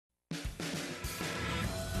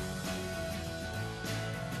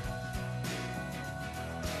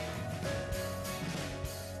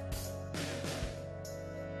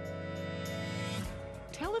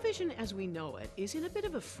Television as we know it is in a bit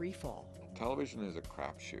of a free fall. Television is a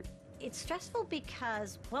crapshoot. It's stressful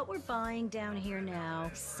because what we're buying down here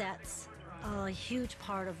now sets a huge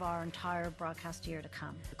part of our entire broadcast year to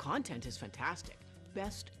come. The content is fantastic.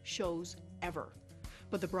 Best shows ever.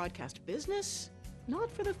 But the broadcast business?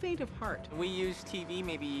 Not for the faint of heart. We use TV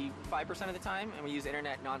maybe 5% of the time, and we use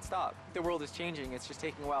internet nonstop. The world is changing. It's just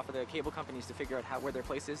taking a while for the cable companies to figure out where their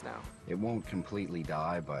place is now. It won't completely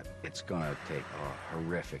die, but it's gonna take a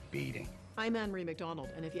horrific beating. I'm Anne-Marie McDonald,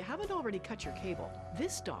 and if you haven't already cut your cable,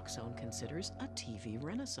 this Doc Zone considers a TV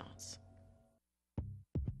renaissance.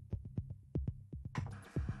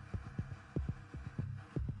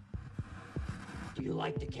 Do you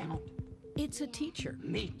like to count? It's a teacher.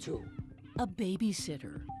 Me too. A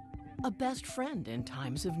babysitter. A best friend in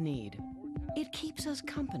times of need. It keeps us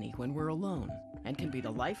company when we're alone and can be the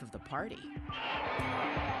life of the party.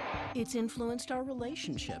 It's influenced our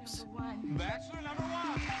relationships. Bachelor number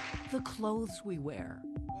one. The clothes we wear.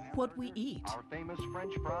 What we eat. Our famous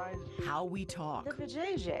French fries. How we talk. The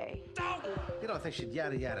vajayjay. You don't think she'd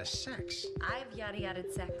yada yada sex? I've yada yada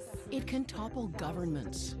sex. It can topple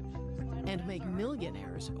governments and make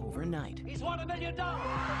millionaires overnight. He's won $1 million.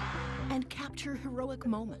 And capture heroic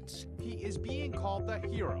moments. He is being called the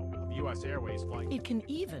hero of U.S. Airways flight. It can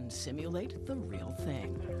even simulate the real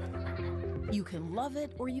thing. You can love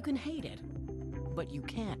it or you can hate it, but you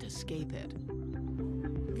can't escape it.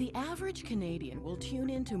 The average Canadian will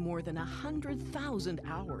tune into more than 100,000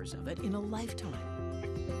 hours of it in a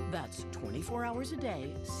lifetime. That's 24 hours a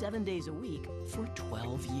day, 7 days a week for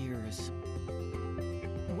 12 years.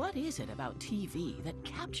 What is it about TV that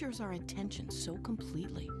captures our attention so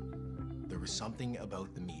completely? There was something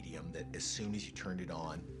about the medium that as soon as you turned it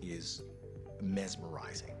on is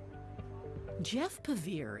mesmerizing. Jeff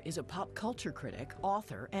Pavir is a pop culture critic,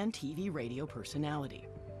 author, and TV radio personality.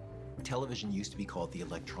 Television used to be called the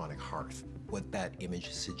electronic hearth. What that image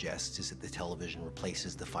suggests is that the television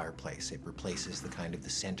replaces the fireplace. It replaces the kind of the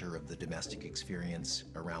center of the domestic experience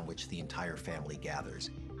around which the entire family gathers.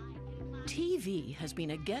 TV has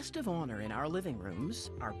been a guest of honor in our living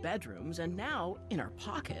rooms, our bedrooms, and now in our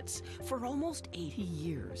pockets for almost 80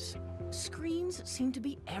 years. Screens seem to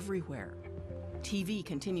be everywhere. TV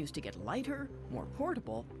continues to get lighter, more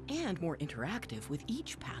portable, and more interactive with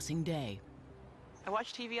each passing day. I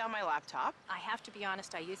watch TV on my laptop. I have to be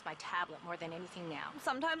honest, I use my tablet more than anything now.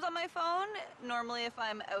 Sometimes on my phone, normally if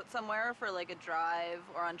I'm out somewhere for like a drive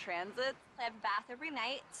or on transit. I have a bath every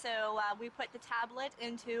night, so we put the tablet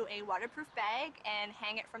into a waterproof bag and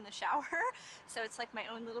hang it from the shower. So it's like my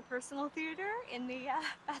own little personal theater in the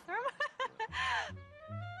bathroom.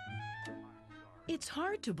 It's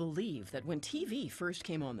hard to believe that when TV first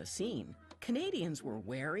came on the scene, Canadians were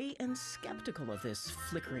wary and skeptical of this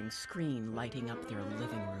flickering screen lighting up their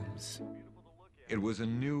living rooms. It was a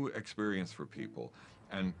new experience for people,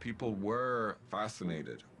 and people were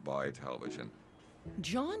fascinated by television.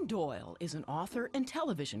 John Doyle is an author and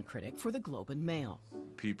television critic for the Globe and Mail.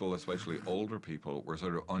 People, especially older people, were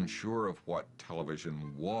sort of unsure of what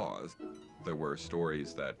television was. There were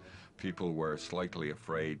stories that people were slightly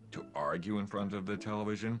afraid to argue in front of the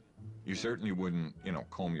television. You certainly wouldn't,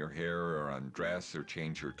 comb your hair or undress or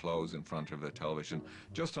change your clothes in front of the television,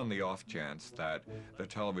 just on the off chance that the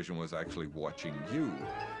television was actually watching you,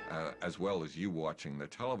 as well as you watching the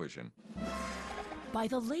television. By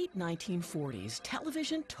the late 1940s,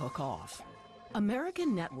 television took off.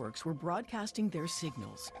 American networks were broadcasting their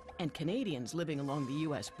signals, and Canadians living along the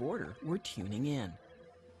U.S. border were tuning in.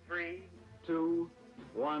 3, 2,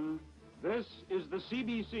 1. This is the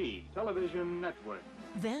CBC Television Network.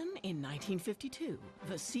 Then, in 1952,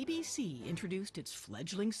 the CBC introduced its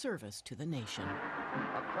fledgling service to the nation.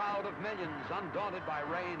 A crowd of millions, undaunted by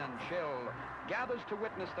rain and chill, gathers to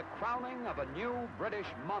witness the crowning of a new British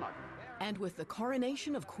monarch. And with the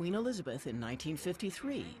coronation of Queen Elizabeth in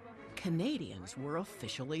 1953, Canadians were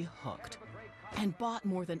officially hooked and bought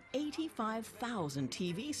more than 85,000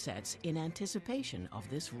 TV sets in anticipation of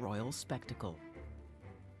this royal spectacle.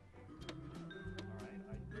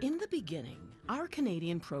 In the beginning, our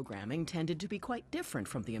Canadian programming tended to be quite different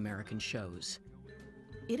from the American shows.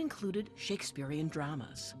 It included Shakespearean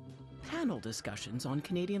dramas, panel discussions on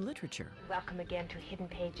Canadian literature. Welcome again to Hidden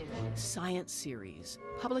Pages. Science series,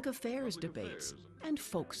 public affairs debates, and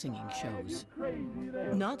folk singing shows.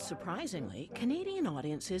 Not surprisingly, Canadian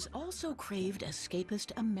audiences also craved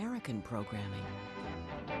escapist American programming.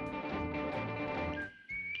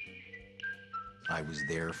 I was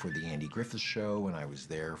there for the Andy Griffith Show, and I was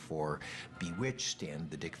there for Bewitched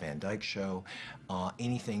and the Dick Van Dyke Show.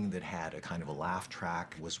 Anything that had a kind of a laugh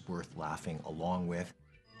track was worth laughing along with.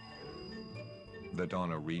 The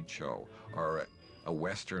Donna Reed Show, or a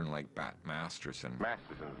Western like Bat Masterson.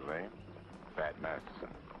 Masterson's name, Bat Masterson.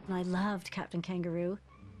 I loved Captain Kangaroo.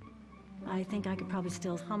 I think I could probably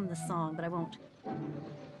still hum the song, but I won't.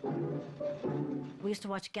 We used to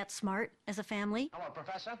watch Get Smart as a family. Hello,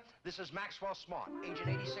 Professor. This is Maxwell Smart, Agent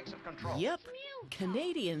 86 of Control. Yep,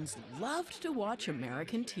 Canadians loved to watch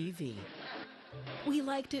American TV. We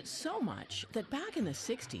liked it so much that back in the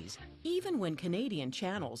 60s, even when Canadian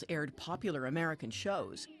channels aired popular American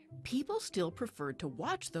shows, people still preferred to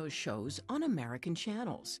watch those shows on American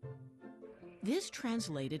channels. This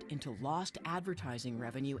translated into lost advertising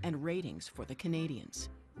revenue and ratings for the Canadians.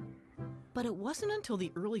 But it wasn't until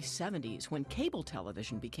the early 70s, when cable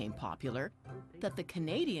television became popular, that the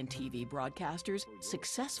Canadian TV broadcasters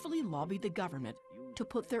successfully lobbied the government to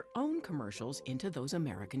put their own commercials into those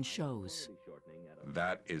American shows.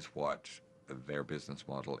 That is what their business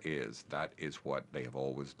model is. That is what they have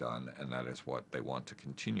always done, and that is what they want to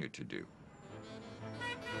continue to do.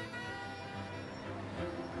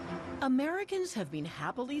 Americans have been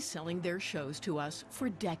happily selling their shows to us for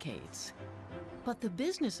decades. But the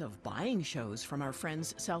business of buying shows from our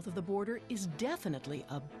friends south of the border is definitely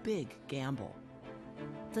a big gamble.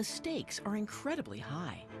 The stakes are incredibly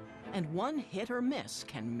high, and one hit or miss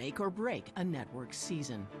can make or break a network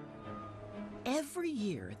season. Every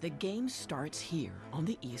year, the game starts here on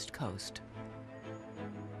the East Coast.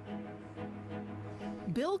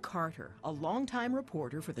 Bill Carter, a longtime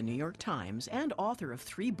reporter for the New York Times and author of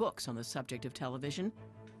 3 books on the subject of television,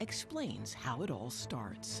 explains how it all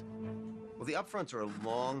starts. Well, the upfronts are a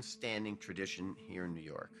long-standing tradition here in New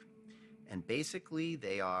York. And basically,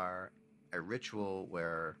 they are a ritual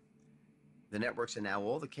where the networks, and now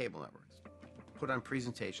all the cable networks, put on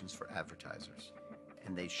presentations for advertisers.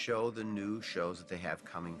 And they show the new shows that they have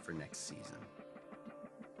coming for next season.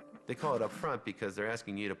 They call it upfront because they're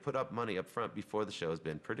asking you to put up money up front before the show has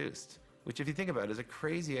been produced, which, if you think about it, is a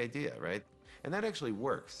crazy idea, right? And that actually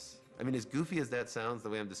works. I mean, as goofy as that sounds, the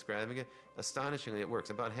way I'm describing it, astonishingly it works.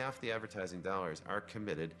 About half the advertising dollars are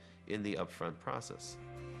committed in the upfront process.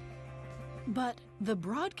 But the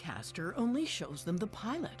broadcaster only shows them the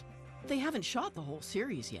pilot. They haven't shot the whole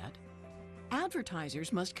series yet.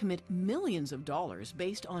 Advertisers must commit millions of dollars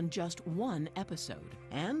based on just one episode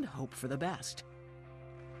and hope for the best.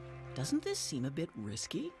 Doesn't this seem a bit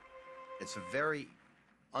risky? It's a very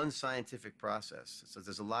unscientific process. So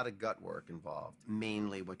there's a lot of gut work involved.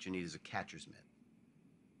 Mainly what you need is a catcher's mitt.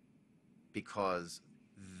 Because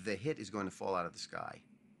the hit is going to fall out of the sky.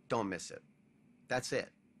 Don't miss it. That's it.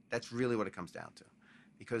 That's really what it comes down to.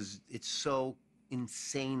 Because it's so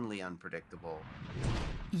insanely unpredictable.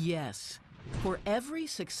 Yes. For every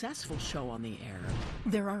successful show on the air,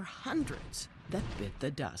 there are hundreds that bit the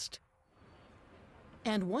dust.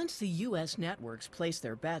 And once the U.S. networks place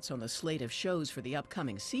their bets on the slate of shows for the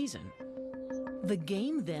upcoming season, the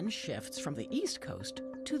game then shifts from the East Coast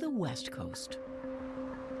to the West Coast.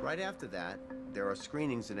 Right after that, there are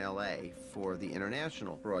screenings in L.A. for the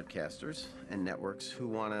international broadcasters and networks who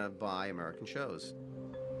want to buy American shows.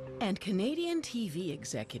 And Canadian TV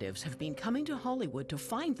executives have been coming to Hollywood to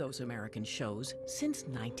find those American shows since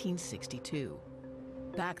 1962.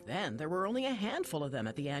 Back then, there were only a handful of them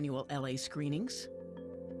at the annual LA screenings.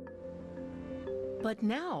 But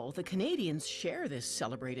now, the Canadians share this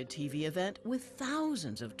celebrated TV event with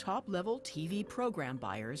thousands of top-level TV program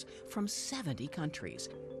buyers from 70 countries.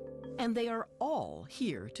 And they are all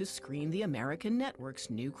here to screen the American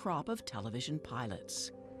network's new crop of television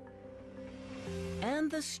pilots.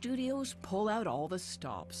 And the studios pull out all the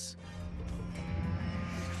stops.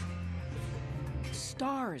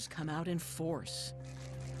 Stars come out in force.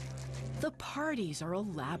 The parties are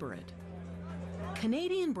elaborate.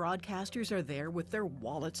 Canadian broadcasters are there with their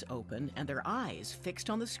wallets open and their eyes fixed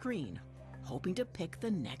on the screen, hoping to pick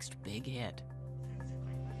the next big hit.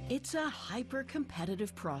 It's a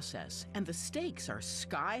hyper-competitive process, and the stakes are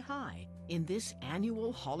sky high in this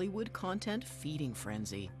annual Hollywood content feeding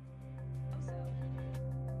frenzy.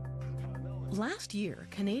 Last year,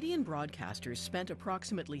 Canadian broadcasters spent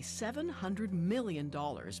approximately $700 million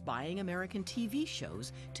buying American TV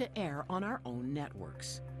shows to air on our own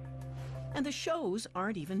networks. And the shows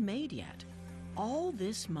aren't even made yet. All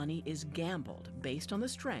this money is gambled based on the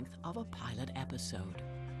strength of a pilot episode.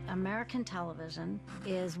 American television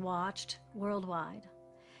is watched worldwide,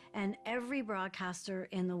 and every broadcaster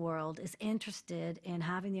in the world is interested in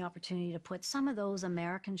having the opportunity to put some of those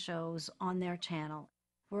American shows on their channel.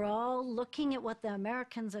 We're all looking at what the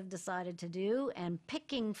Americans have decided to do and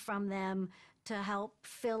picking from them to help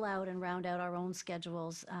fill out and round out our own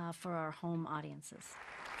schedules for our home audiences.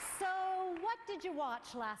 So, what did you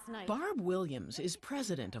watch last night? Barb Williams is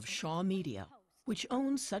president of Shaw Media, which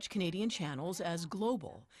owns such Canadian channels as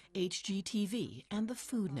Global, HGTV, and the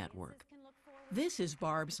Food Network. This is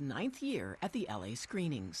Barb's 9th year at the LA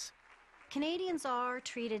screenings. Canadians are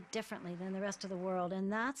treated differently than the rest of the world, and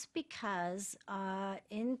that's because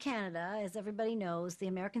in Canada, as everybody knows, the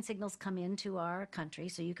American signals come into our country,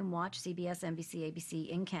 so you can watch CBS, NBC, ABC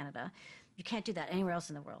in Canada. You can't do that anywhere else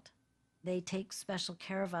in the world. They take special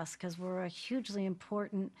care of us because we're a hugely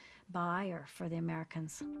important buyer for the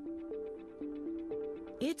Americans.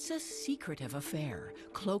 It's a secretive affair,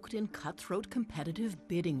 cloaked in cutthroat competitive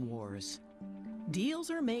bidding wars.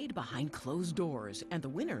 Deals are made behind closed doors, and the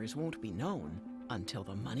winners won't be known until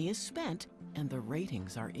the money is spent and the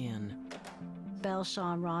ratings are in. Bell,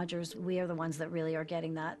 Shaw, and Rogers, we are the ones that really are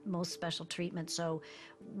getting that most special treatment. So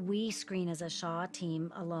we screen as a Shaw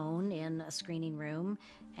team alone in a screening room,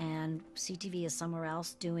 and CTV is somewhere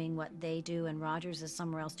else doing what they do, and Rogers is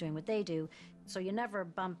somewhere else doing what they do. So you never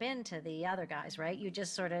bump into the other guys, right? You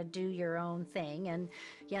just sort of do your own thing. And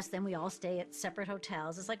yes, then we all stay at separate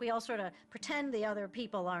hotels. It's like we all sort of pretend the other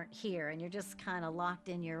people aren't here, and you're just kind of locked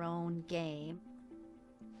in your own game.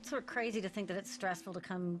 It's sort of crazy to think that it's stressful to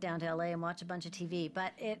come down to LA and watch a bunch of TV,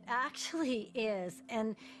 but it actually is.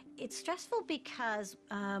 And it's stressful because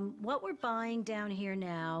what we're buying down here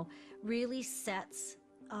now really sets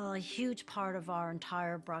a huge part of our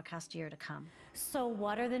entire broadcast year to come. So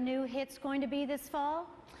what are the new hits going to be this fall?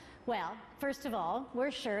 Well, first of all,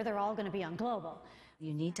 we're sure they're all going to be on Global.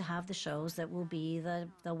 You need to have the shows that will be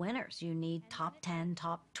the winners. You need top 10,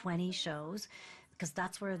 top 20 shows, because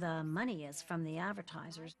that's where the money is from the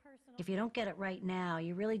advertisers. If you don't get it right now,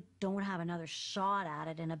 you really don't have another shot at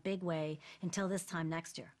it in a big way until this time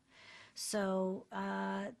next year. So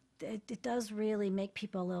it does really make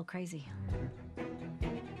people a little crazy.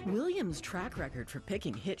 Williams' track record for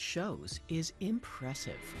picking hit shows is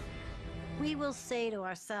impressive. We will say to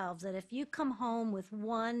ourselves that if you come home with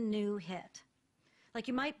one new hit, like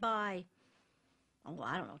you might buy, oh,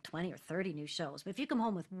 I don't know, 20 or 30 new shows, but if you come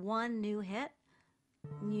home with one new hit,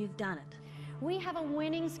 you've done it. We have a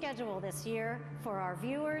winning schedule this year for our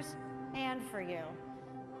viewers and for you.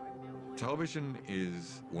 Television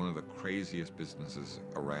is one of the craziest businesses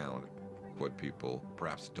around. What people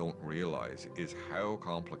perhaps don't realize is how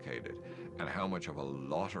complicated and how much of a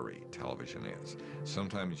lottery television is.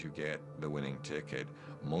 Sometimes you get the winning ticket.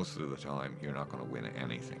 Most of the time, you're not going to win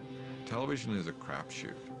anything. Television is a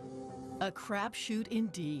crapshoot. A crapshoot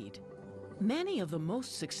indeed. Many of the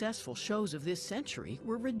most successful shows of this century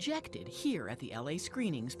were rejected here at the LA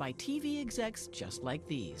screenings by TV execs just like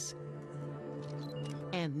these.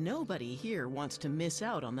 And nobody here wants to miss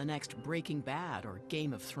out on the next Breaking Bad or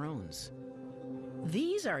Game of Thrones.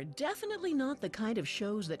 These are definitely not the kind of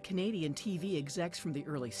shows that Canadian TV execs from the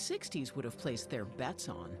early 60s would have placed their bets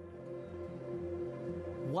on.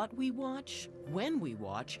 What we watch, when we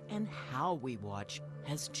watch, and how we watch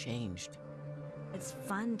has changed. It's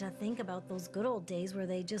fun to think about those good old days where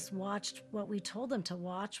they just watched what we told them to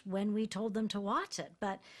watch when we told them to watch it,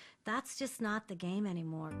 but that's just not the game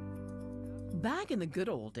anymore. Back in the good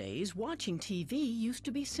old days, watching TV used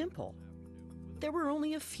to be simple. There were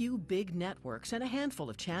only a few big networks and a handful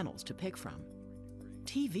of channels to pick from.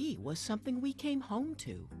 TV was something we came home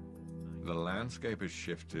to. The landscape has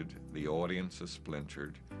shifted, the audience has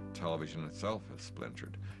splintered, television itself has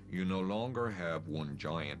splintered. You no longer have one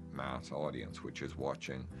giant mass audience which is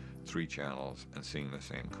watching 3 channels and seeing the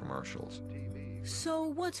same commercials. So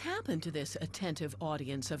what's happened to this attentive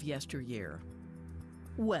audience of yesteryear?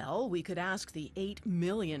 Well, we could ask the 8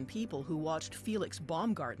 million people who watched Felix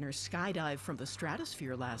Baumgartner skydive from the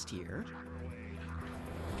stratosphere last year.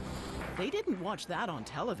 They didn't watch that on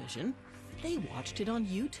television. They watched it on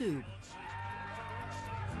YouTube.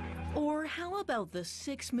 Or how about the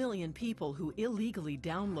 6 million people who illegally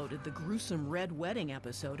downloaded the gruesome Red Wedding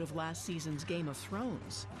episode of last season's Game of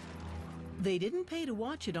Thrones? They didn't pay to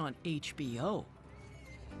watch it on HBO.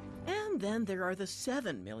 And then there are the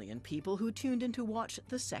 7 million people who tuned in to watch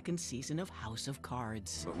the 2nd season of House of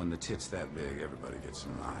Cards. But when the tit's that big, everybody gets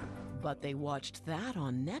in line. But they watched that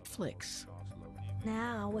on Netflix.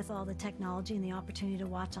 Now, with all the technology and the opportunity to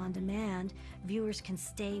watch on demand, viewers can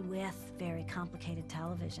stay with very complicated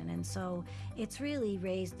television. And so it's really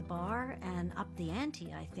raised the bar and upped the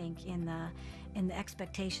ante, I think, in the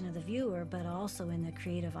expectation of the viewer, but also in the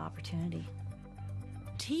creative opportunity.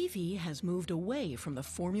 TV has moved away from the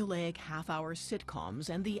formulaic half-hour sitcoms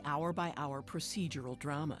and the hour-by-hour procedural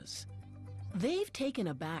dramas. They've taken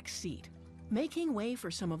a back seat, making way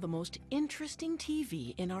for some of the most interesting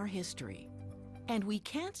TV in our history. And we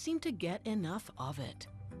can't seem to get enough of it.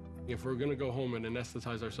 If we're going to go home and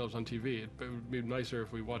anesthetize ourselves on TV, it would be nicer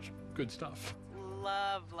if we watched good stuff.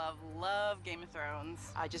 love Game of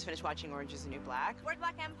Thrones. I just finished watching Orange is the New Black.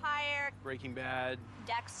 Boardwalk Empire. Breaking Bad.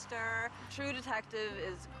 Dexter. True Detective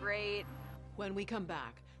is great. When we come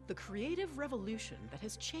back, the creative revolution that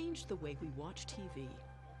has changed the way we watch TV.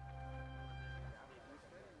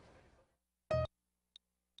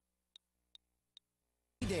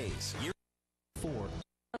 Days, year 4.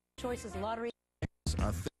 Choices Lottery.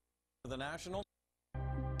 The National.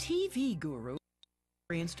 TV guru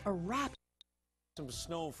experienced a rapid. Some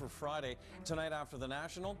snow for Friday. Tonight after the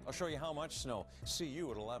National, I'll show you how much snow. See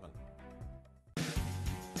you at 11.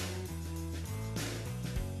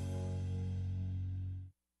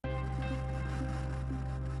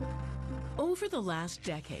 Over the last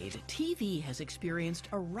decade, TV has experienced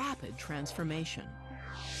a rapid transformation.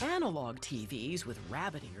 Analog TVs with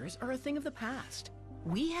rabbit ears are a thing of the past.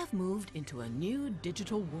 We have moved into a new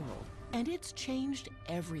digital world, and it's changed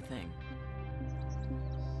everything.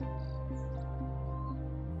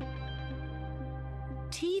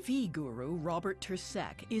 TV guru Robert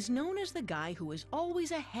Tercek is known as the guy who is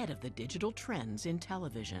always ahead of the digital trends in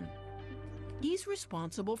television. He's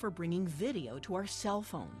responsible for bringing video to our cell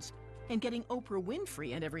phones and getting Oprah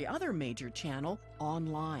Winfrey and every other major channel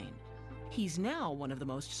online. He's now one of the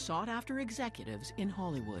most sought-after executives in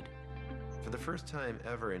Hollywood. For the first time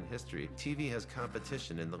ever in history, TV has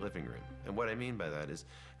competition in the living room. And what I mean by that is,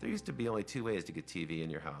 there used to be only 2 ways to get TV in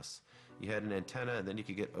your house. You had an antenna, and then you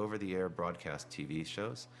could get over-the-air broadcast TV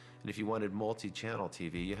shows. And if you wanted multi-channel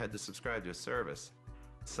TV, you had to subscribe to a service.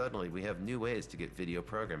 Suddenly, we have new ways to get video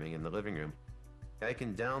programming in the living room. I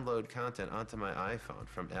can download content onto my iPhone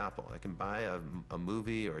from Apple. I can buy a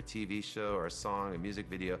movie or a TV show or a song, a music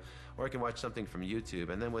video, or I can watch something from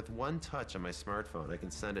YouTube, and then with one touch on my smartphone, I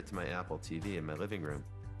can send it to my Apple TV in my living room.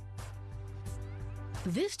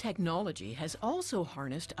 This technology has also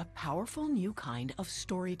harnessed a powerful new kind of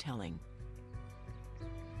storytelling.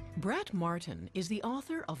 Brett Martin is the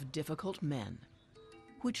author of Difficult Men,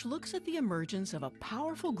 which looks at the emergence of a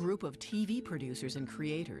powerful group of TV producers and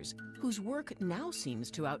creators whose work now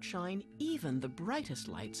seems to outshine even the brightest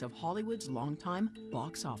lights of Hollywood's longtime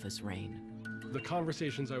box office reign. The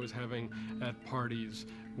conversations I was having at parties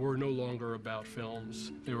were no longer about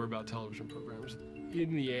films, they were about television programs.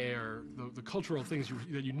 In the air, the cultural things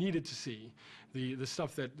that you needed to see, the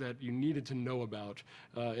stuff that you needed to know about,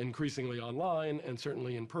 increasingly online and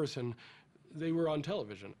certainly in person, they were on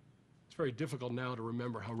television. It's very difficult now to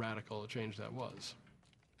remember how radical a change that was.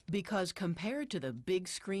 Because compared to the big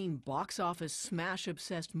screen box office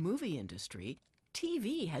smash-obsessed movie industry,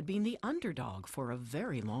 TV had been the underdog for a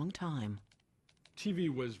very long time.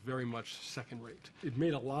 TV was very much second-rate. It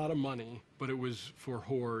made a lot of money, but it was for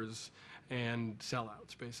whores and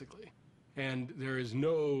sellouts, basically. And there is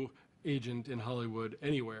no agent in Hollywood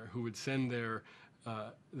anywhere who would send their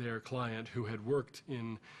client who had worked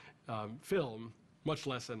in film, much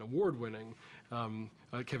less an award-winning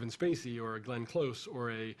Kevin Spacey or a Glenn Close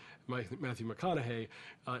or a Matthew McConaughey,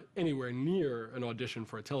 anywhere near an audition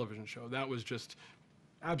for a television show. That was just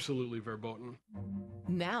absolutely verboten.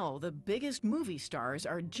 Now, the biggest movie stars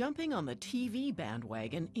are jumping on the TV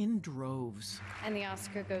bandwagon in droves. And the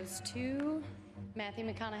Oscar goes to Matthew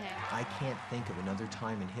McConaughey. I can't think of another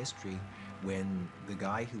time in history when the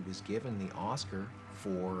guy who was given the Oscar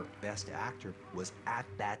for Best Actor was at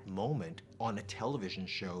that moment on a television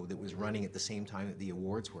show that was running at the same time that the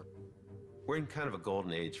awards were. We're in kind of a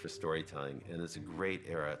golden age for storytelling, and it's a great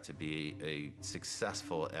era to be a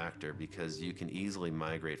successful actor because you can easily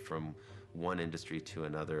migrate from one industry to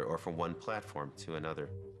another or from one platform to another.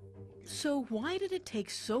 So why did it take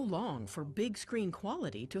so long for big screen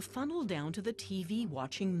quality to funnel down to the TV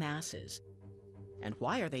watching masses? And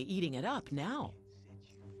why are they eating it up now?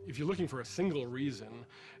 If you're looking for a single reason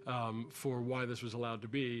for why this was allowed to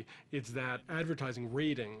be, it's that advertising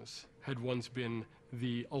ratings had once been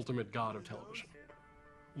the ultimate god of television.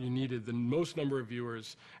 You needed the most number of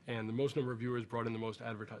viewers, and the most number of viewers brought in the most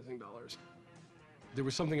advertising dollars. There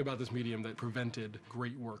was something about this medium that prevented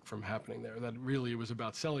great work from happening there, that really was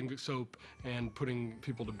about selling soap and putting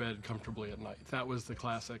people to bed comfortably at night. That was the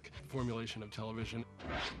classic formulation of television.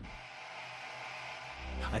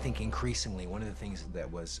 I think increasingly one of the things that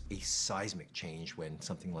was a seismic change when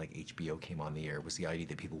something like HBO came on the air was the idea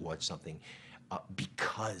that people watched something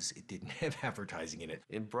because it didn't have advertising in it.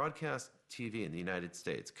 In broadcast TV in the United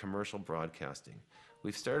States, commercial broadcasting,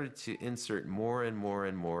 we've started to insert more and more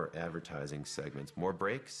and more advertising segments, more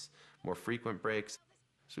breaks, more frequent breaks.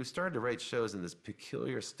 So we started to write shows in this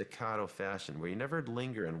peculiar staccato fashion where you never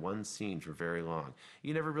linger in one scene for very long.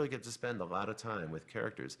 You never really get to spend a lot of time with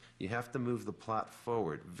characters. You have to move the plot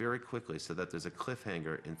forward very quickly so that there's a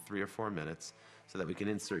cliffhanger in 3 or 4 minutes so that we can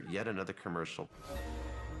insert yet another commercial.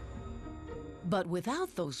 But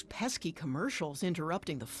without those pesky commercials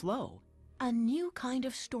interrupting the flow, a new kind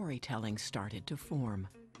of storytelling started to form.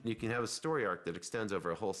 You can have a story arc that extends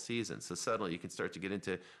over a whole season, so suddenly you can start to get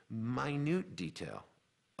into minute detail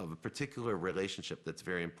of a particular relationship that's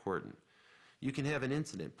very important. You can have an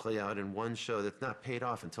incident play out in one show that's not paid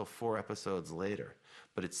off until 4 episodes later,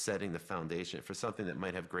 but it's setting the foundation for something that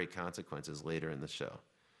might have great consequences later in the show.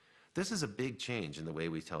 This is a big change in the way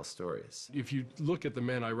we tell stories. If you look at the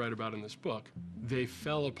men I write about in this book, they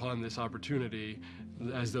fell upon this opportunity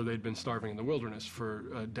as though they'd been starving in the wilderness for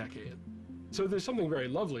a decade. So there's something very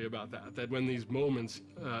lovely about that when these moments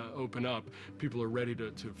open up, people are ready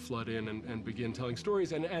to flood in and begin telling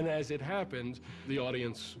stories. And as it happened, the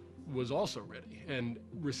audience was also ready and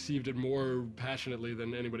received it more passionately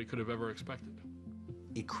than anybody could have ever expected.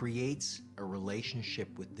 It creates a relationship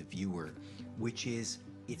with the viewer, which is,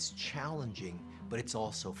 it's challenging, but it's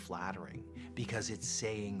also flattering, because it's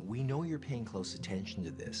saying, we know you're paying close attention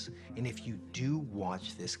to this, and if you do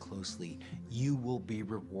watch this closely, you will be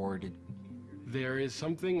rewarded. There is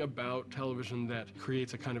something about television that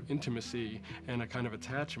creates a kind of intimacy and a kind of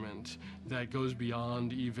attachment that goes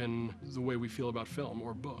beyond even the way we feel about film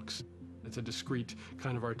or books. It's a discrete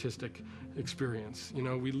kind of artistic experience. You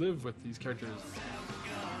know, we live with these characters.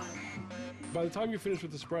 By the time you finish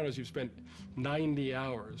with The Sopranos, you've spent 90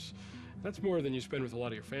 hours. That's more than you spend with a lot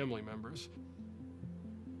of your family members.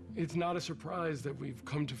 It's not a surprise that we've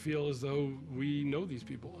come to feel as though we know these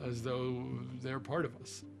people, as though they're part of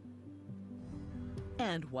us.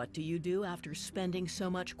 And what do you do after spending so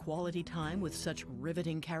much quality time with such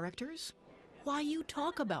riveting characters? Why, you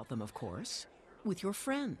talk about them, of course, with your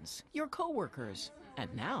friends, your coworkers,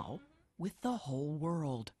 and now with the whole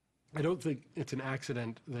world. I don't think it's an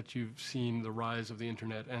accident that you've seen the rise of the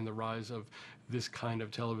internet and the rise of this kind of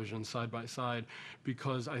television side by side,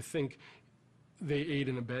 because I think they aid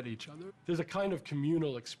and abet each other. There's a kind of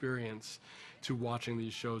communal experience to watching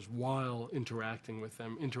these shows while interacting with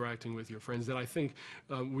them, interacting with your friends, that I think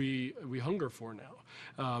we hunger for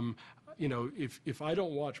now. You know, if I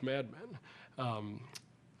don't watch Mad Men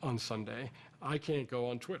on Sunday, I can't go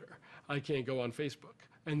on Twitter. I can't go on Facebook.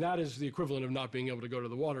 And that is the equivalent of not being able to go to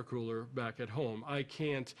the water cooler back at home. I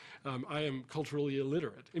can't, I am culturally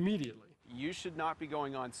illiterate immediately. You should not be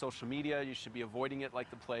going on social media. You should be avoiding it like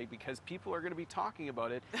the plague, because people are going to be talking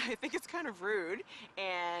about it. I think it's kind of rude,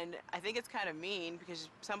 and I think it's kind of mean, because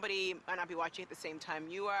somebody might not be watching at the same time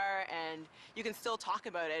you are, and you can still talk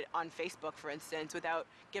about it on Facebook, for instance, without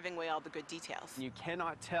giving away all the good details. You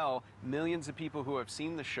cannot tell millions of people who have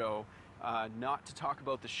seen the show not to talk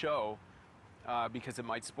about the show because it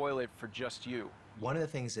might spoil it for just you. One of the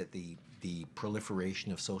things that the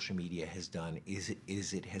proliferation of social media has done is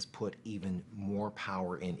it has put even more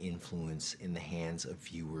power and influence in the hands of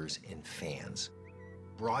viewers and fans.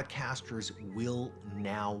 Broadcasters will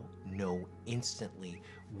now know instantly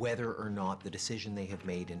whether or not the decision they have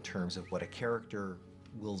made in terms of what a character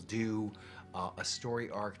will do, a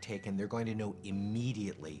story arc taken, they're going to know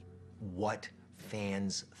immediately what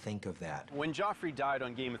fans think of that. When Joffrey died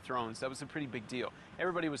on Game of Thrones, that was a pretty big deal.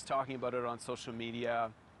 Everybody was talking about it on social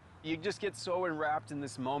media. You just get so enwrapped in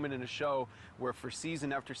this moment in a show where for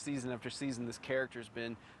season after season after season, this character's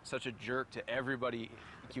been such a jerk to everybody.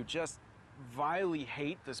 You just vilely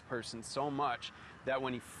hate this person so much that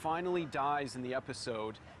when he finally dies in the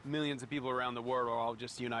episode, millions of people around the world are all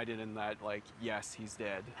just united in that, like, yes, he's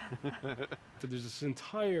dead. There's this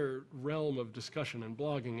entire realm of discussion and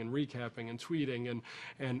blogging and recapping and tweeting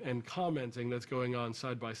and commenting that's going on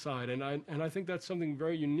side by side. And I think that's something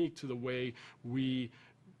very unique to the way we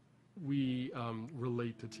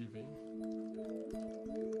relate to TV.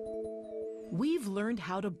 We've learned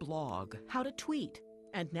how to blog, how to tweet,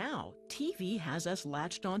 and now TV has us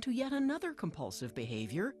latched onto yet another compulsive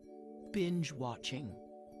behavior, binge watching.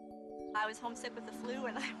 I was homesick with the flu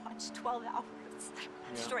and I watched 12 hours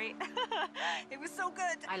straight. It was so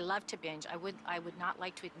good. I love to binge. I would not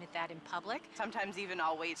like to admit that in public. Sometimes even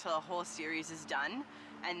I'll wait till a whole series is done,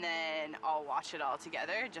 and then I'll watch it all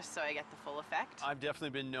together just so I get the full effect. I've definitely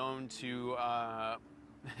been known to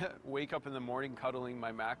wake up in the morning cuddling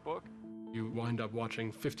my MacBook. You wind up watching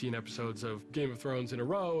 15 episodes of Game of Thrones in a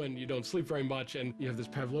row, and you don't sleep very much, and you have this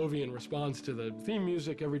Pavlovian response to the theme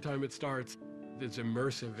music every time it starts. It's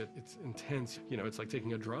immersive, it's intense. You know, it's like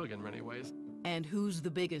taking a drug in many ways. And who's the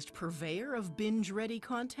biggest purveyor of binge-ready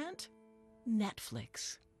content?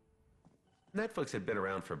 Netflix. Netflix had been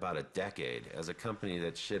around for about a decade as a company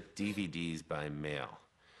that shipped DVDs by mail.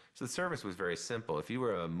 So the service was very simple. If you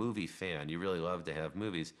were a movie fan, you really loved to have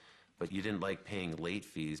movies, but you didn't like paying late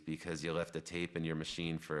fees because you left a tape in your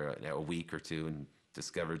machine for a week or two and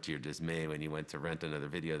discovered to your dismay when you went to rent another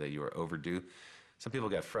video that you were overdue. Some people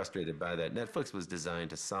got frustrated by that. Netflix was designed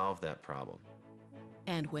to solve that problem.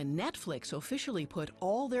 And when Netflix officially put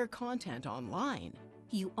all their content online,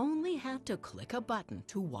 you only had to click a button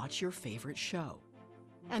to watch your favorite show.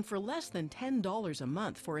 And for less than $10 a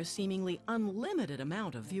month for a seemingly unlimited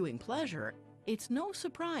amount of viewing pleasure, it's no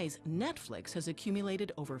surprise Netflix has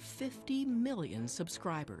accumulated over 50 million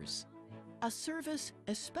subscribers. A service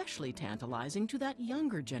especially tantalizing to that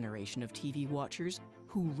younger generation of TV watchers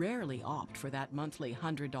who rarely opt for that monthly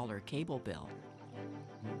 $100 cable bill.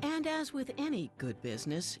 And as with any good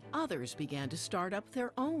business, others began to start up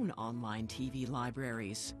their own online TV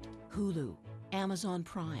libraries. Hulu, Amazon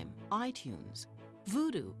Prime, iTunes,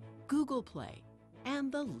 Vudu, Google Play,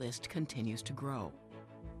 and the list continues to grow.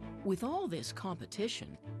 With all this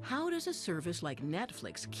competition, how does a service like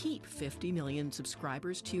Netflix keep 50 million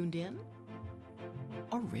subscribers tuned in?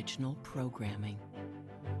 Original programming.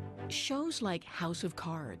 Shows like House of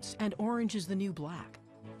Cards and Orange is the New Black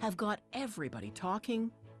have got everybody talking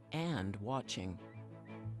and watching.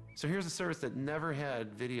 So here's a service that never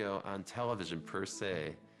had video on television per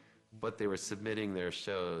se, but they were submitting their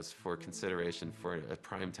shows for consideration for a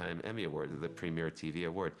Primetime Emmy Award, the Premier TV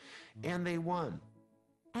Award, and they won.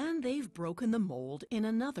 And they've broken the mold in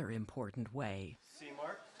another important way.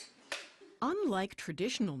 Seymour? Unlike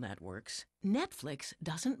traditional networks, Netflix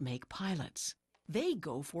doesn't make pilots. They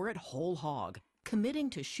go for it whole hog, committing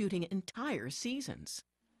to shooting entire seasons.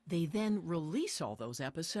 They then release all those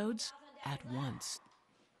episodes at once.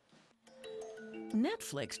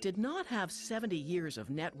 Netflix did not have 70 years of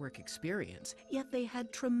network experience, yet they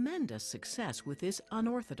had tremendous success with this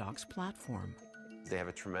unorthodox platform. They have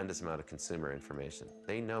a tremendous amount of consumer information.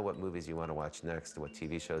 They know what movies you want to watch next and what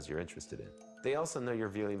TV shows you're interested in. They also know your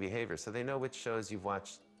viewing behavior, so they know which shows you've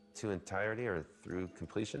watched to entirety or through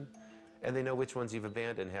completion, and they know which ones you've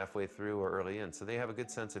abandoned halfway through or early in, so they have a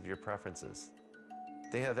good sense of your preferences.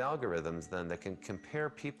 They have algorithms then that can compare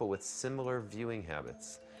people with similar viewing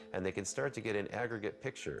habits, and they can start to get an aggregate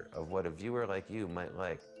picture of what a viewer like you might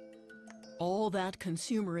like. All that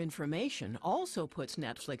consumer information also puts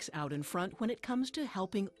Netflix out in front when it comes to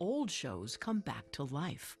helping old shows come back to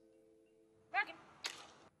life.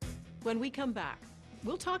 When we come back,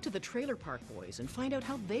 we'll talk to the Trailer Park Boys and find out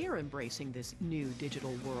how they're embracing this new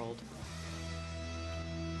digital world.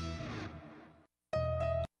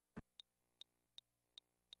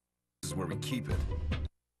 This is where we keep it.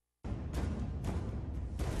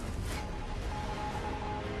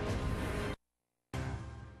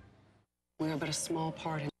 We're but a small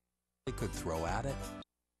part. They could throw at it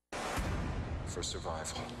for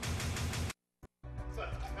survival.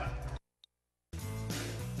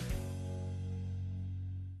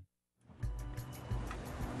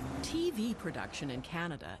 TV production in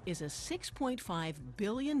Canada is a $6.5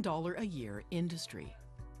 billion a year industry.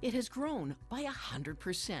 It has grown by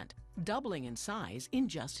 100%, doubling in size in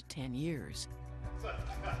just 10 years.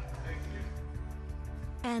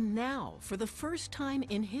 And now, for the first time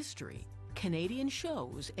in history, Canadian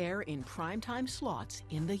shows air in primetime slots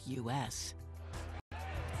in the U.S.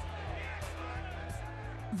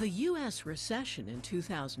 The U.S. recession in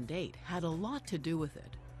 2008 had a lot to do with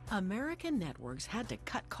it. American networks had to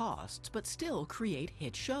cut costs but still create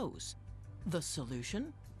hit shows. The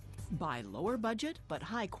solution? Buy lower budget but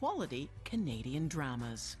high quality Canadian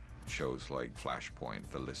dramas. Shows like Flashpoint,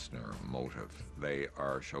 The Listener, Motive, they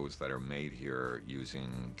are shows that are made here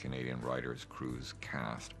using Canadian writers, crews,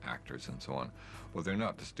 cast, actors, and so on. Well, they're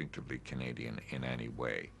not distinctively Canadian in any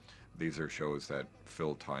way. These are shows that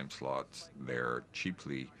fill time slots. They're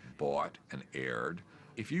cheaply bought and aired.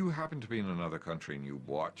 If you happen to be in another country and you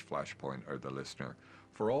watch Flashpoint or The Listener,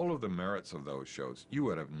 for all of the merits of those shows, you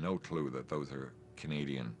would have no clue that those are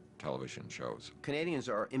Canadian television shows. Canadians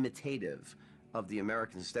are imitative of the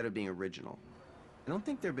Americans instead of being original. I don't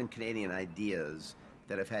think there have been Canadian ideas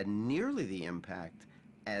that have had nearly the impact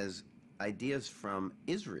as ideas from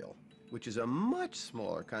Israel, which is a much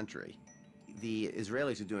smaller country. The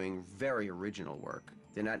Israelis are doing very original work.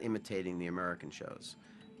 They're not imitating the American shows.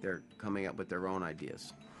 They're coming up with their own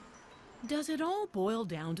ideas. Does it all boil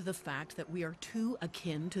down to the fact that we are too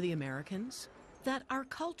akin to the Americans? That our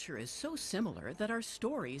culture is so similar that our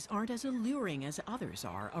stories aren't as alluring as others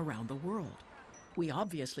are around the world? We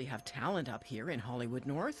obviously have talent up here in Hollywood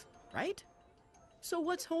North, right? So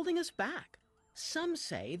what's holding us back? Some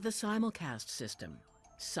say the simulcast system.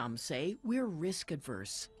 Some say we're risk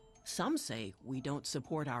adverse. Some say we don't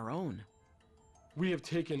support our own. We have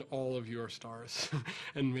taken all of your stars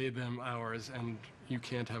and made them ours, and you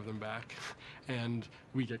can't have them back. And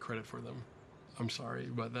we get credit for them. I'm sorry,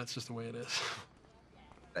 but that's just the way it is.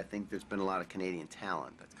 I think there's been a lot of Canadian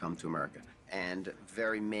talent that's come to America, and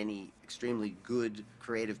very many extremely good,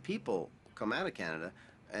 creative people come out of Canada,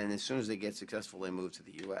 and as soon as they get successful, they move to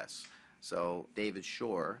the U.S. So David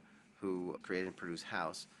Shore, who created and produced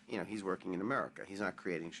House, you know, he's working in America. He's not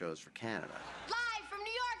creating shows for Canada. Live from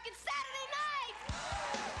New York, it's Saturday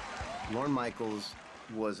night! Lorne Michaels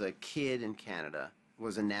was a kid in Canada,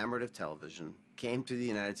 was enamored of television, came to the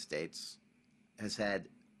United States, has had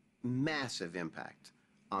massive impact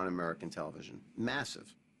on American television.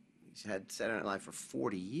 Massive. He's had Saturday Night Live for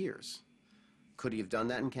 40 years. Could he have done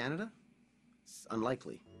that in Canada? It's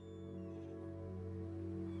unlikely.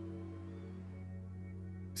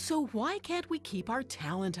 So why can't we keep our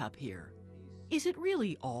talent up here? Is it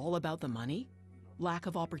really all about the money? Lack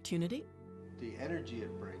of opportunity? The energy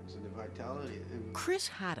it brings and the vitality. Chris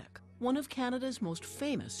Haddock, one of Canada's most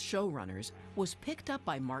famous showrunners, was picked up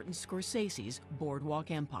by Martin Scorsese's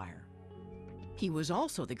Boardwalk Empire. He was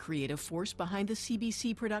also the creative force behind the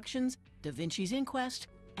CBC productions Da Vinci's Inquest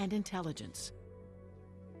and Intelligence.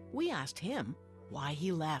 We asked him why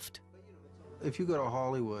he left. If you go to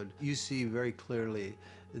Hollywood, you see very clearly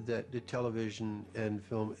that the television and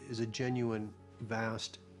film is a genuine,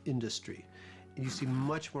 vast industry. You see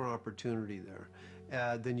much more opportunity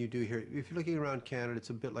there than you do here. If you're looking around Canada, it's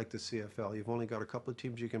a bit like the CFL. You've only got a couple of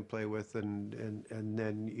teams you can play with, and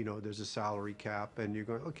then, you know, there's a salary cap, and you're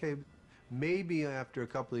going, okay, maybe after a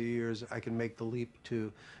couple of years I can make the leap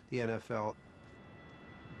to the NFL.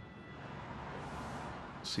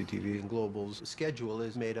 CTV and Global's schedule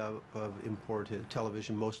is made up of imported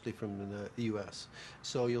television, mostly from the U.S.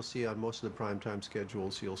 So you'll see on most of the primetime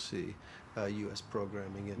schedules, you'll see U.S.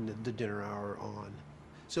 programming and the dinner hour on.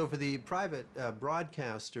 So for the private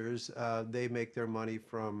broadcasters, they make their money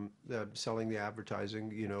from selling the advertising,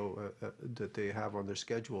 you know, that they have on their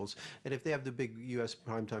schedules. And if they have the big U.S.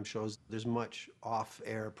 primetime shows, there's much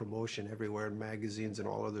off-air promotion everywhere in magazines and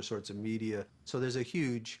all other sorts of media. So there's a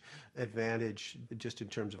huge advantage just in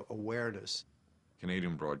terms of awareness.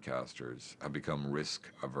 Canadian broadcasters have become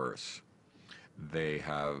risk-averse. They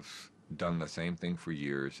have done the same thing for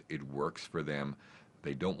years. It works for them.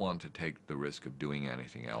 They don't want to take the risk of doing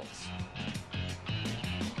anything else.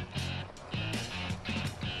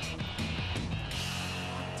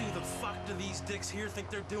 What the fuck do these dicks here think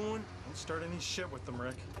they're doing? Don't start any shit with them,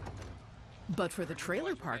 Rick. But for the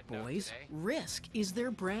Trailer Park Boys, risk is their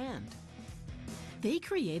brand. They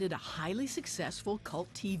created a highly successful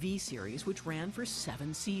cult TV series which ran for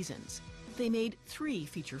 7 seasons. They made 3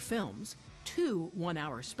 feature films, 2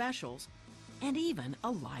 one-hour specials, and even a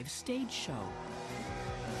live stage show.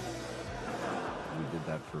 We did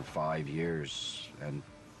that for 5 years and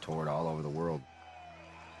toured all over the world.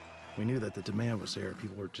 We knew that the demand was there.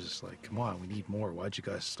 People were just like, come on, we need more. Why'd you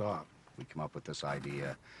guys stop? We come up with this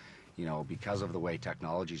idea, you know, because of the way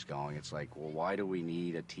technology's going, it's like, well, why do we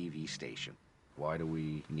need a TV station? Why do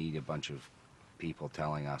we need a bunch of people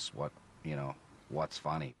telling us what, you know, what's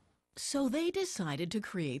funny? So they decided to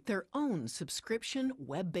create their own subscription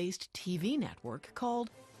web-based TV network called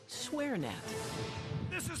SwearNet.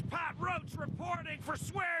 This is Pat Roach reporting for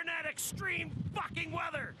SwearNet Extreme Fucking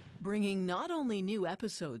Weather. Bringing not only new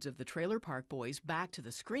episodes of the Trailer Park Boys back to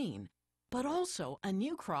the screen, but also a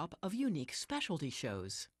new crop of unique specialty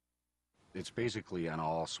shows. It's basically an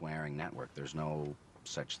all-swearing network. There's no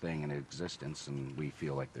such thing in existence, and we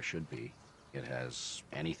feel like there should be. It has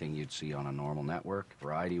anything you'd see on a normal network,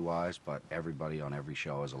 variety-wise, but everybody on every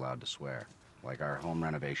show is allowed to swear. Like our home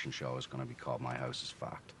renovation show is going to be called My House is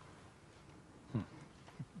Fucked.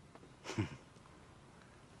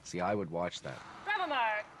 See, I would watch that. Bravo,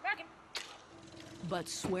 Mark. But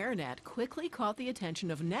SwearNet quickly caught the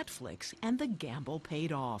attention of Netflix, and the gamble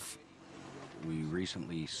paid off. We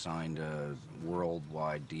recently signed a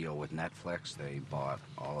worldwide deal with Netflix. They bought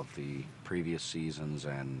all of the previous seasons,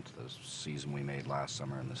 and the season we made last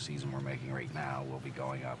summer and the season we're making right now will be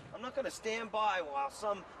going up. I'm not going to stand by while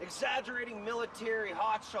some exaggerating military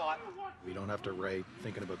hotshot. We don't have to write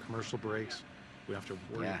thinking about commercial breaks. We don't have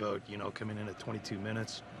to worry about, you know, coming in at 22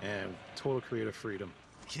 minutes and total creative freedom.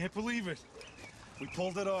 Can't believe it. We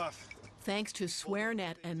pulled it off. Thanks to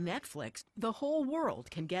SwearNet and Netflix, the whole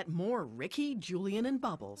world can get more Ricky, Julian, and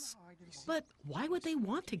Bubbles. But why would they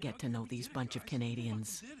want to get to know these bunch of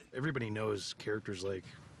Canadians? Everybody knows characters like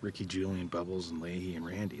Ricky, Julian, Bubbles, and Leahy, and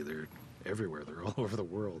Randy. They're everywhere. They're all over the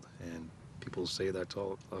world. And people say that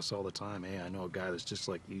to us all the time. Hey, I know a guy that's just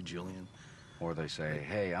like you, Julian. Or they say,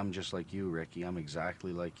 hey, I'm just like you, Ricky. I'm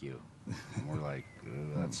exactly like you. And we're like,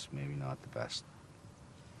 that's maybe not the best.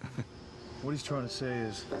 What he's trying to say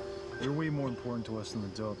is, you're way more important to us than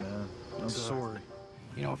the dope, man. I'm sorry.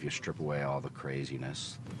 You know, if you strip away all the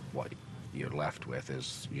craziness, what you're left with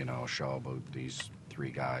is, you know, a show about these three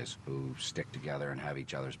guys who stick together and have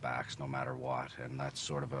each other's backs no matter what. And that's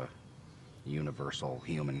sort of a universal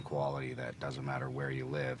human quality that doesn't matter where you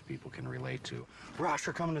live, people can relate to. Ross,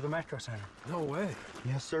 you're coming to the Metro Center. No way.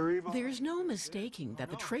 Yes, sir, Evo. There's no mistaking that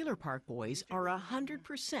the Trailer Park Boys are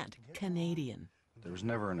 100% Canadian. There was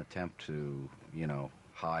never an attempt to, you know,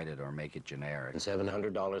 hide it or make it generic.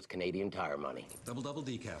 $700 Canadian Tire money. Double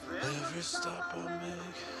decaf. Every stop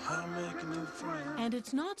I make a new friend. And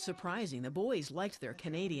it's not surprising the boys liked their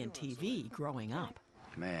Canadian TV growing up.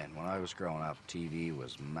 Man, when I was growing up, TV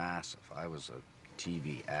was massive. I was a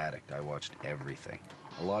TV addict. I watched everything.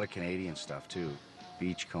 A lot of Canadian stuff, too.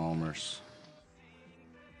 Beachcombers,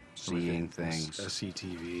 Seeing Things.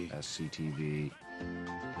 SCTV.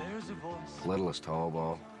 There's a voice. Littlest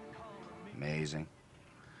Hobo. Amazing.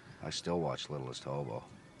 I still watch Littlest Hobo.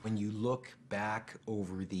 When you look back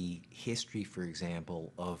over the history, for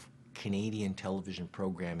example, of Canadian television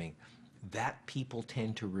programming, that people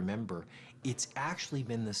tend to remember, it's actually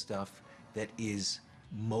been the stuff that is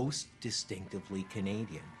most distinctively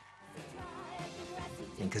Canadian.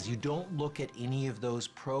 Because you don't look at any of those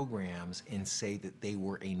programs and say that they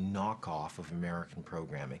were a knockoff of American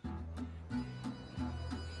programming.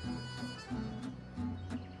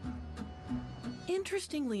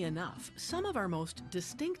 Interestingly enough, some of our most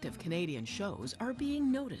distinctive Canadian shows are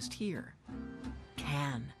being noticed here.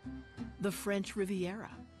 Cannes, the French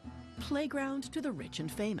Riviera, Playground to the Rich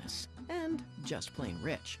and Famous, and Just Plain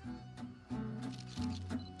Rich.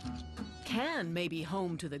 Cannes may be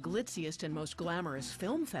home to the glitziest and most glamorous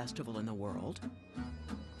film festival in the world,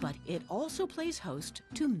 but it also plays host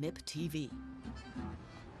to MIP TV,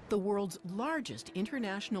 the world's largest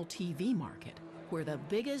international TV market, where the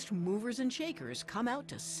biggest movers and shakers come out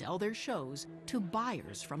to sell their shows to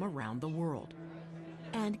buyers from around the world.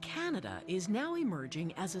 And Canada is now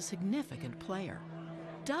emerging as a significant player.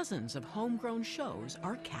 Dozens of homegrown shows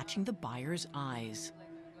are catching the buyers' eyes.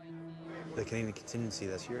 The Canadian contingency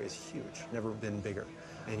this year is huge, never been bigger.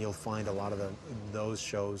 And you'll find a lot of those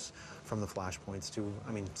shows, from the Flashpoints to,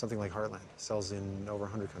 I mean, something like Heartland sells in over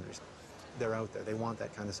 100 countries. They're out there. They want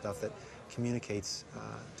that kind of stuff that communicates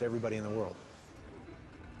to everybody in the world.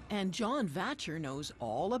 And John Vatcher knows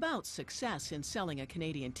all about success in selling a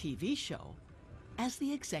Canadian TV show as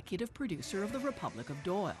the executive producer of The Republic of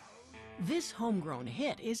Doyle. This homegrown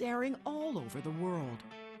hit is airing all over the world.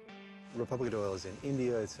 Republic of Doyle is in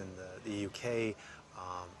India, it's in the UK,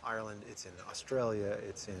 Ireland, it's in Australia,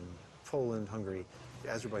 it's in Poland, Hungary.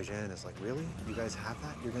 Azerbaijan is like, really? You guys have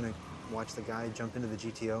that? You're going to watch the guy jump into the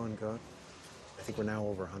GTO and go? I think we're now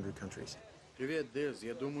over 100 countries. Привет, Дез.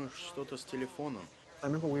 Я думаю, что-то с телефоном. I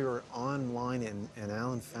remember we were online and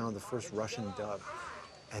Alan found the first Russian dub,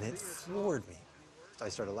 and it floored me. I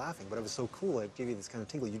started laughing, but it was so cool. It gave you this kind of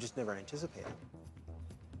tingle you just never anticipated.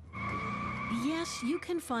 Yes, you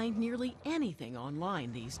can find nearly anything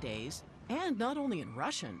online these days, and not only in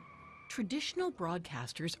Russian. Traditional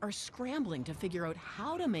broadcasters are scrambling to figure out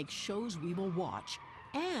how to make shows we will watch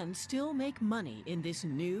and still make money in this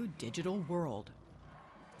new digital world.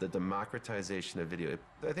 The democratization of video,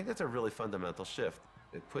 I think that's a really fundamental shift.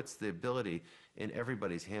 It puts the ability in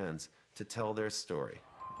everybody's hands to tell their story.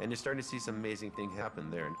 And you're starting to see some amazing things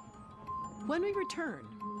happen there. When we return,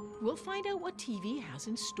 we'll find out what TV has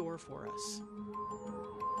in store for us.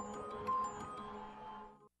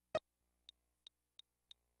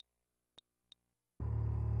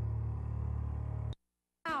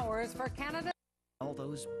 Hours for Canada. All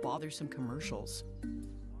those bothersome commercials.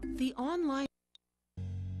 The online.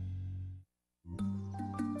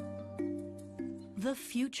 The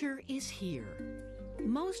future is here.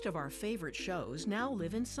 Most of our favorite shows now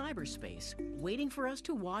live in cyberspace, waiting for us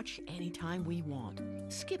to watch anytime we want,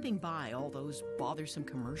 skipping by all those bothersome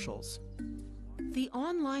commercials. The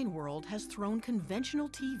online world has thrown conventional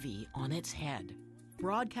TV on its head.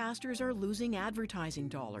 Broadcasters are losing advertising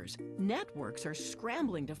dollars. Networks are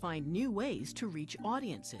scrambling to find new ways to reach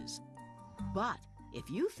audiences. But if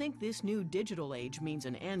you think this new digital age means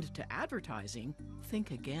an end to advertising, think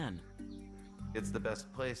again. It's the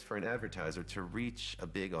best place for an advertiser to reach a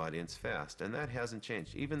big audience fast, and that hasn't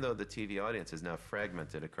changed. Even though the TV audience is now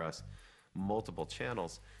fragmented across multiple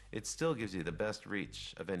channels, it still gives you the best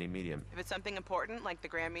reach of any medium. If it's something important like the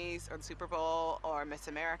Grammys or the Super Bowl or Miss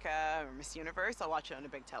America or Miss Universe, I'll watch it on a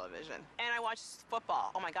big television. And I watch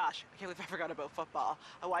football. Oh my gosh, I can't believe I forgot about football.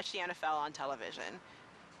 I watch the NFL on television.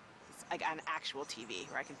 like an actual TV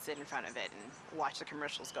where I can sit in front of it and watch the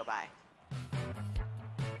commercials go by.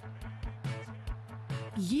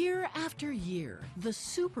 Year after year, the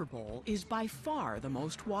Super Bowl is by far the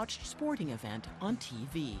most watched sporting event on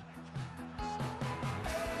TV.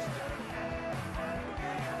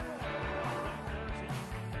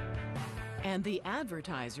 And the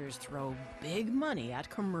advertisers throw big money at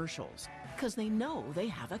commercials because they know they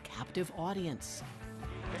have a captive audience.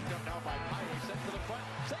 Picked up now by Pye, sent to the front.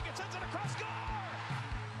 Sagan sends it across, score!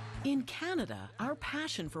 In Canada, our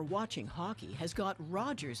passion for watching hockey has got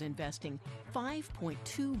Rogers investing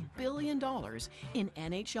 $5.2 billion in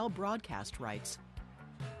NHL broadcast rights,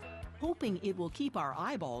 hoping it will keep our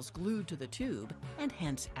eyeballs glued to the tube and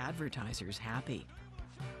hence advertisers happy.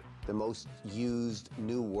 The most used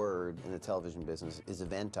new word in the television business is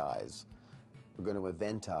eventize. We're going to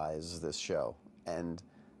eventize this show, and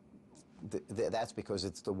that's because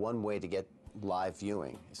it's the one way to get live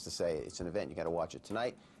viewing, is to say it's an event, you got to watch it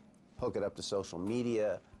tonight, hook it up to social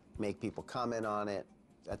media, make people comment on it.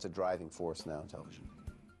 That's a driving force now in television.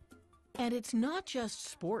 And it's not just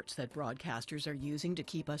sports that broadcasters are using to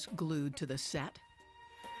keep us glued to the set.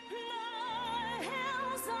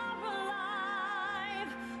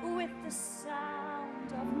 With the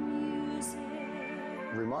sound of music.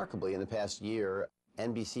 Remarkably, in the past year,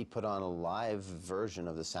 NBC put on a live version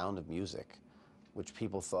of The Sound of Music, which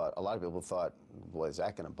people thought, a lot of people thought, boy, is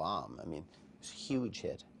that going to bomb? I mean, it was a huge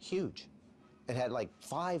hit, huge. It had like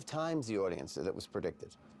 5 times the audience that was predicted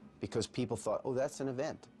because people thought, oh, that's an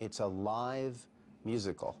event. It's a live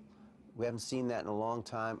musical. We haven't seen that in a long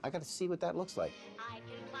time. I got to see what that looks like.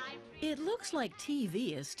 It looks like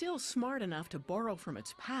TV is still smart enough to borrow from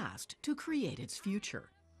its past to create its future.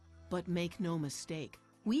 But make no mistake,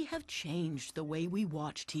 we have changed the way we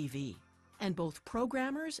watch TV. And both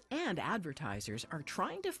programmers and advertisers are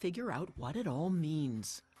trying to figure out what it all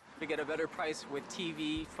means. We get a better price with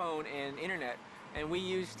TV, phone, and internet. And we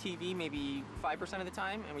use TV maybe 5% of the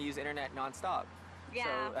time, and we use internet nonstop. Yeah.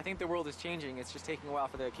 So I think the world is changing. It's just taking a while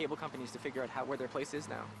for the cable companies to figure out where their place is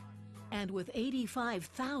now. And with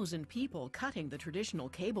 85,000 people cutting the traditional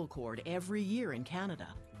cable cord every year in Canada,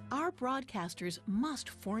 our broadcasters must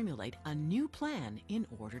formulate a new plan in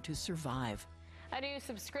order to survive. A new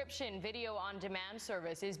subscription video-on-demand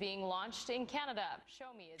service is being launched in Canada.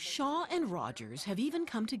 Shaw and Rogers have even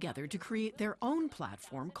come together to create their own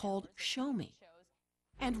platform called Show Me.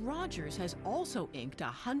 And Rogers has also inked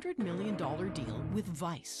a $100 million deal with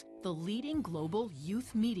Vice, the leading global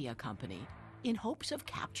youth media company, in hopes of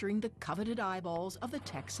capturing the coveted eyeballs of the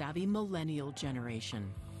tech-savvy millennial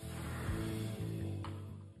generation.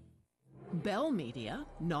 Bell Media,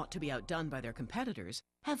 not to be outdone by their competitors,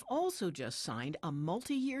 have also just signed a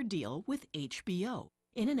multi-year deal with HBO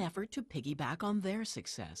in an effort to piggyback on their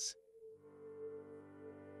success.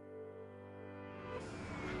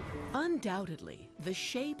 Undoubtedly, the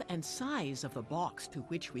shape and size of the box to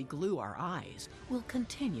which we glue our eyes will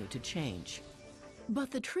continue to change. But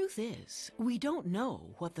the truth is, we don't know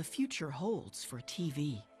what the future holds for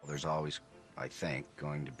TV. There's always, I think,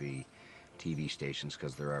 going to be TV stations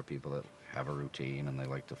because there are people that have a routine and they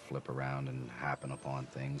like to flip around and happen upon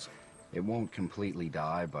things. It won't completely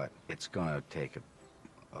die, but it's going to take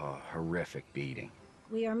a horrific beating.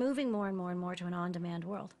 We are moving more and more and more to an on-demand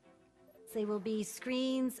world. There will be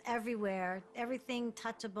screens everywhere, everything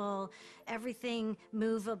touchable, everything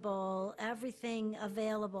movable, everything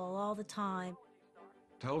available all the time.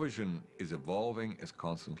 Television is evolving, is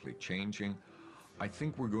constantly changing. I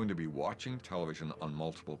think we're going to be watching television on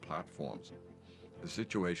multiple platforms. The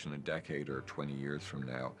situation a decade or 20 years from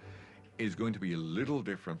now is going to be a little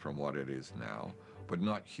different from what it is now, but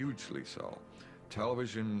not hugely so.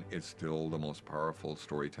 Television is still the most powerful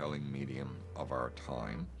storytelling medium of our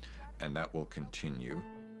time, and that will continue.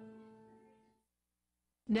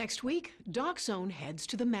 Next week, Doc Zone heads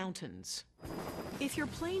to the mountains. If your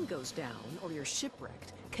plane goes down or you're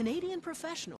shipwrecked, Canadian professionals